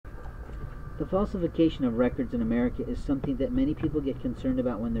The falsification of records in America is something that many people get concerned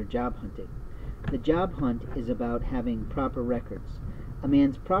about when they're job hunting. The job hunt is about having proper records. A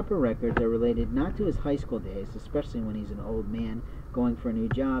man's proper records are related not to his high school days, especially when he's an old man going for a new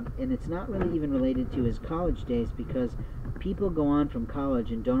job, and it's not really even related to his college days, because people go on from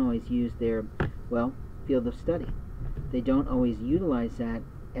college and don't always use their, field of study. They don't always utilize that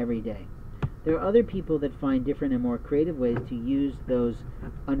every day. There are other people that find different and more creative ways to use those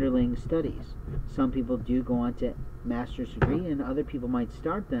underlying studies. Some people do go on to master's degree, and other people might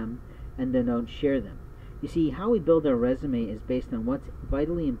start them and then don't share them. You see, how we build our resume is based on what's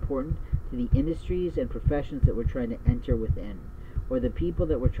vitally important to the industries and professions that we're trying to enter within, or the people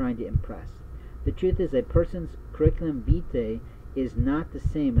that we're trying to impress. The truth is, a person's curriculum vitae is not the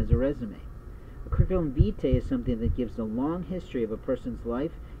same as a resume. A curriculum vitae is something that gives a long history of a person's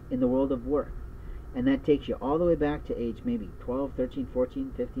life in the world of work, and that takes you all the way back to age maybe 12, 13,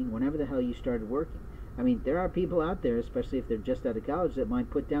 14, 15, whenever the hell you started working. I mean, there are people out there, especially if they're just out of college, that might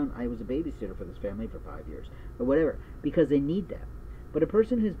put down, I was a babysitter for this family for 5 years, or whatever, because they need that. But a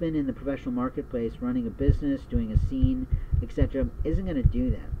person who's been in the professional marketplace, running a business, doing a scene, etc., isn't going to do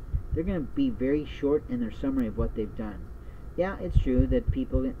that. They're going to be very short in their summary of what they've done. Yeah, it's true that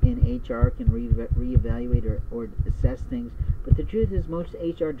people in HR can reevaluate or assess things, but the truth is most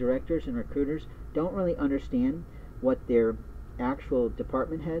HR directors and recruiters don't really understand what their actual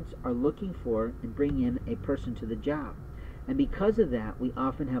department heads are looking for and bring in a person to the job. And because of that, we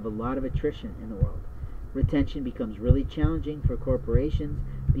often have a lot of attrition in the world. Retention becomes really challenging for corporations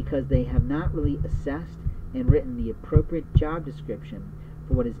because they have not really assessed and written the appropriate job description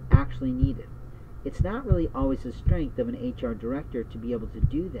for what is actually needed. It's not really always the strength of an HR director to be able to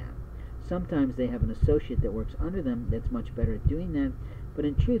do that. Sometimes they have an associate that works under them that's much better at doing that, but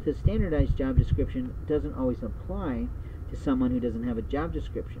in truth, a standardized job description doesn't always apply to someone who doesn't have a job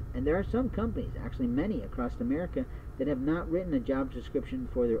description. And there are some companies, actually many across America, that have not written a job description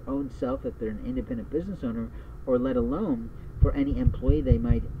for their own self if they're an independent business owner, or let alone for any employee they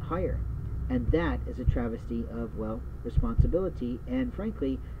might hire. And that is a travesty of, responsibility and,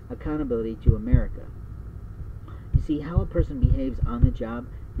 frankly, accountability to America. You see, how a person behaves on the job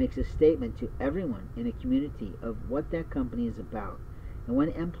makes a statement to everyone in a community of what that company is about. And when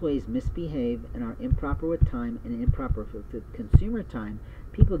employees misbehave and are improper with time and improper with consumer time,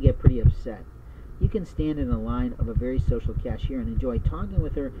 people get pretty upset. You can stand in a line of a very social cashier and enjoy talking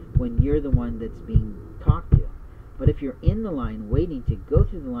with her when you're the one that's being talked to. But if you're in the line waiting to go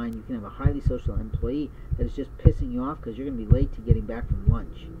through the line, you can have a highly social employee that is just pissing you off because you're going to be late to getting back from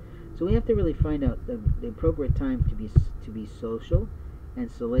lunch. So we have to really find out the appropriate time to be social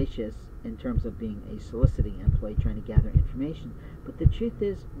and salacious in terms of being a soliciting employee trying to gather information. But the truth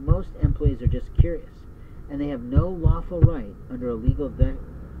is, most employees are just curious, and they have no lawful right under a legal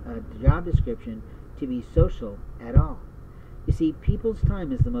job description to be social at all. You see, people's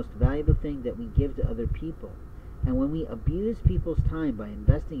time is the most valuable thing that we give to other people. And when we abuse people's time by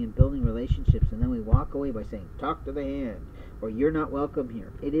investing in building relationships and then we walk away by saying, talk to the hand, or you're not welcome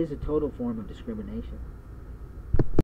here, it is a total form of discrimination.